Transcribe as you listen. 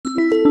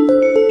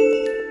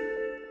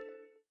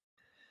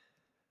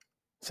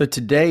So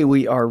today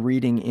we are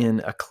reading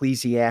in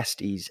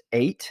Ecclesiastes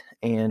 8,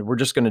 and we're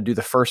just going to do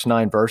the first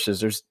 9 verses.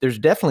 There's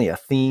definitely a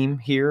theme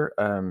here,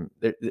 and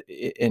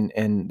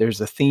there's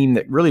a theme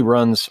that really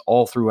runs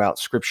all throughout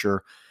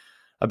Scripture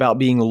about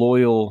being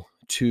loyal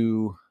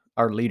to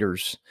our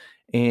leaders,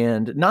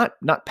 and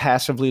not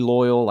passively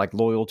loyal, like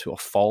loyal to a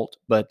fault,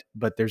 but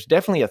there's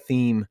definitely a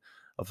theme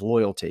of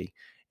loyalty.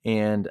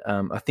 And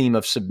a theme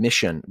of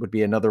submission would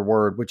be another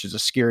word, which is a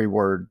scary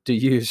word to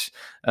use.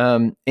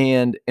 And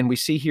we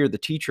see here the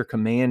teacher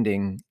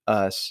commanding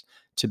us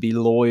to be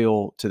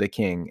loyal to the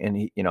king,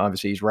 and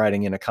obviously he's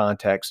writing in a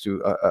context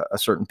to a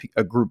certain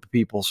a group of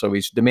people, so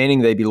he's demanding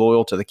they be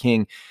loyal to the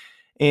king.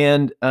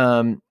 And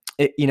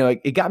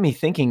it got me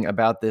thinking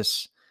about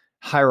this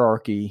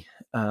hierarchy,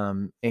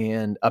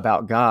 and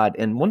about God.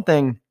 And one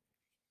thing,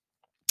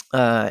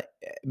 uh,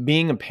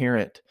 being a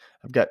parent,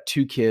 I've got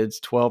 2 kids,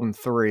 12 and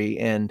 3,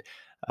 and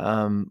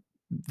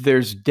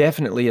there's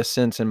definitely a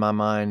sense in my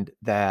mind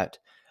that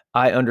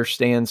I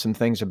understand some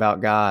things about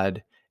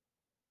God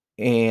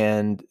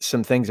and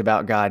some things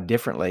about God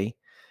differently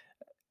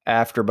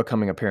after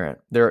becoming a parent.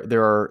 There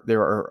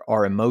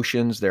are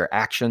emotions, there are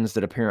actions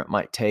that a parent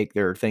might take.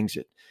 There are things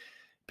that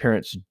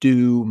parents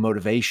do,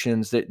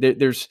 motivations.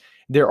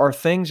 There are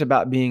things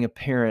about being a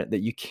parent that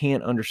you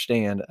can't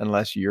understand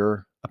unless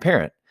you're a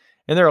parent.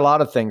 And there are a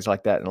lot of things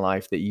like that in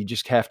life that you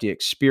just have to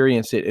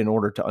experience it in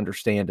order to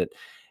understand it.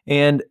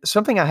 And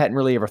something I hadn't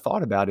really ever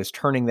thought about is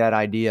turning that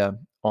idea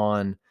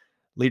on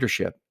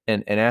leadership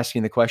and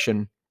asking the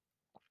question,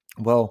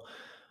 well,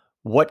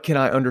 what can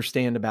I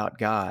understand about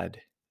God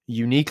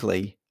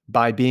uniquely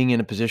by being in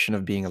a position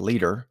of being a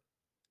leader?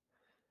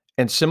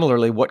 And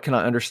similarly, what can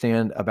I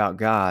understand about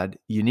God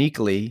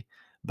uniquely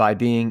by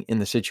being in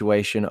the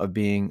situation of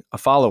being a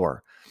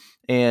follower?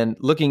 And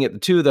looking at the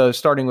two of those,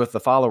 starting with the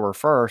follower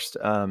first,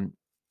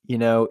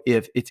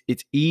 if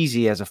it's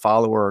easy as a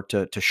follower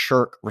to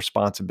shirk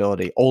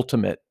responsibility,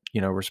 ultimate,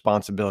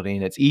 responsibility,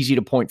 and it's easy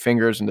to point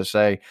fingers and to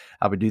say,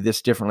 I would do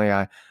this differently.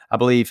 I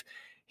believe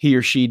he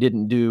or she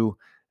didn't do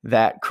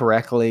that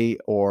correctly,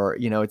 or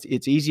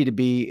it's easy to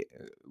be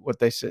what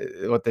they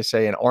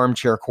say an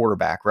armchair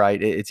quarterback,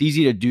 right? It's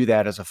easy to do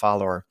that as a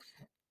follower.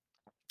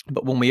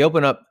 But when we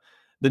open up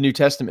the New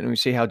Testament and we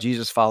see how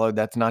Jesus followed,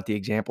 that's not the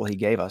example he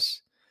gave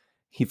us.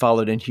 He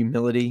followed in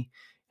humility.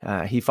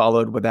 He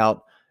followed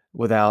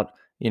without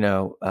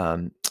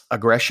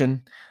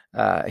aggression.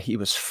 He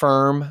was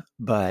firm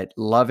but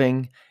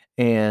loving,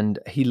 and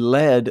he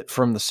led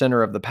from the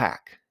center of the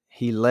pack.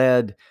 He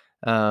led.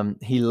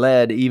 He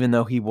led even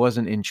though he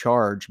wasn't in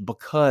charge,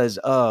 because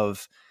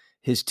of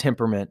his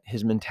temperament,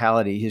 his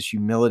mentality, his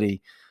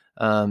humility.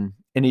 And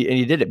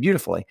he did it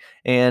beautifully.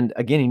 And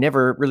again, he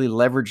never really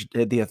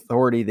leveraged the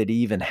authority that he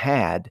even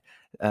had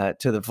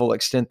to the full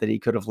extent that he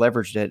could have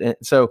leveraged it. And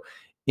so,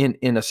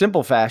 in a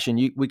simple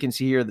fashion, we can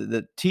see here that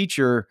the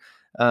teacher,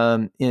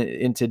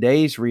 in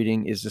today's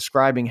reading, is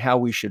describing how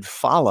we should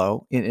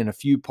follow. In a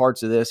few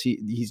parts of this,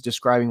 he's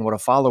describing what a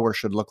follower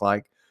should look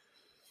like.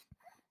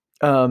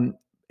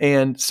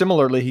 And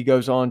similarly, he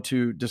goes on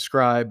to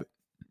describe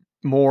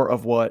more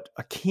of what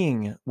a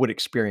king would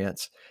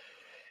experience.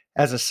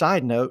 As a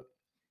side note,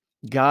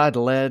 God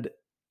led,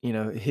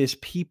 his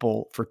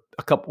people for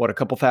a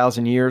couple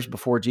thousand years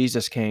before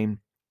Jesus came,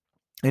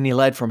 and he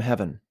led from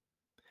heaven.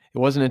 It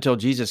wasn't until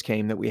Jesus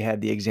came that we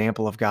had the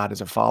example of God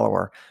as a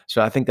follower.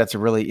 So I think that's a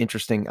really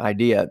interesting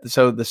idea.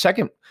 So the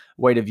second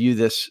way to view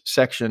this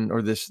section,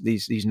 or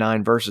these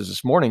 9 verses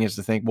this morning, is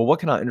to think, well, what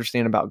can I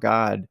understand about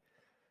God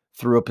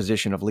through a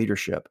position of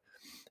leadership?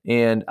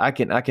 And I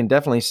can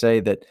definitely say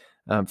that,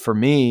 for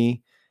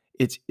me,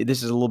 this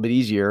is a little bit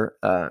easier,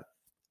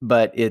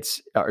 but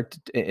it's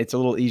a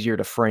little easier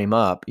to frame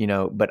up,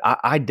 But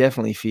I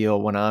definitely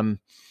feel when I'm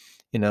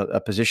in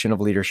a position of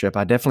leadership,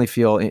 I definitely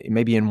feel,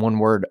 maybe in one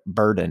word,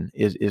 burden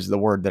is the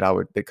word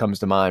that comes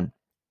to mind.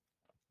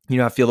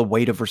 I feel the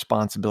weight of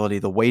responsibility,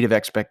 the weight of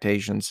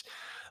expectations,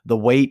 the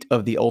weight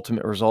of the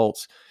ultimate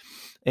results,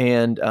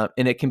 and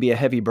it can be a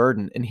heavy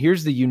burden. And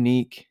here's the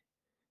unique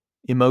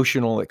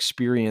emotional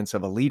experience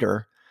of a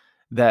leader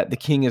that the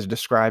king is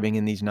describing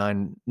in these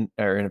 9,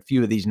 or in a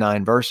few of these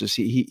 9 verses.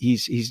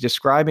 He's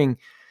describing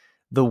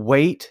the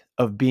weight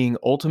of being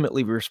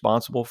ultimately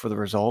responsible for the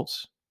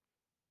results,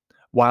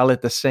 while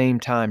at the same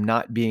time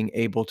not being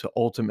able to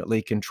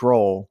ultimately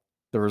control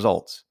the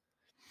results.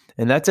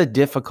 And that's a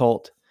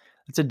difficult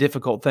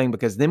thing,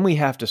 because then we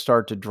have to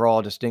start to draw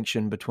a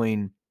distinction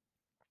between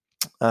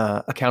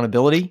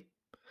accountability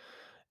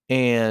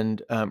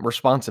and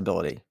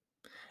responsibility.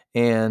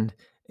 And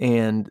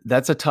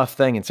that's a tough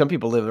thing. And some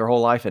people live their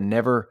whole life and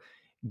never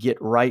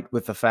get right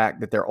with the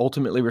fact that they're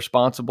ultimately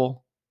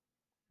responsible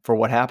for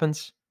what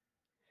happens,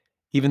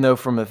 even though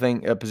from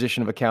a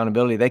position of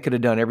accountability, they could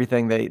have done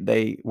everything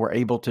they were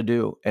able to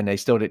do, and they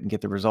still didn't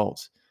get the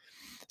results.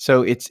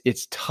 So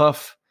it's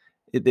tough.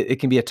 It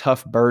can be a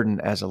tough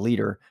burden as a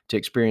leader to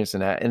experience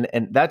in that.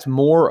 And that's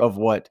more of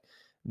what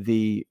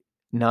the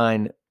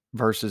 9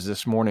 verses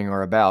this morning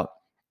are about.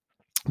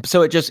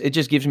 So it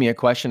just gives me a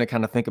question to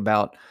kind of think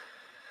about,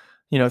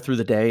 through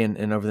the day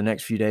and over the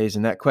next few days.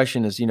 And that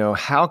question is,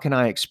 how can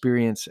I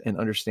experience and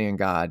understand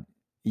God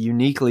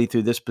uniquely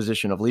through this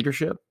position of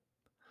leadership?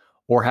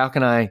 Or how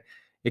can I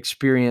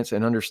experience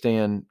and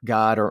understand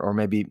God, or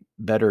maybe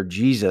better,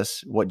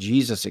 Jesus, what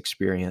Jesus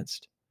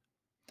experienced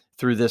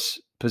through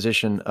this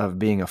position of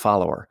being a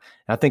follower?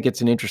 I think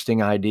it's an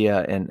interesting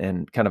idea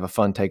and kind of a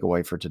fun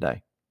takeaway for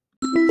today.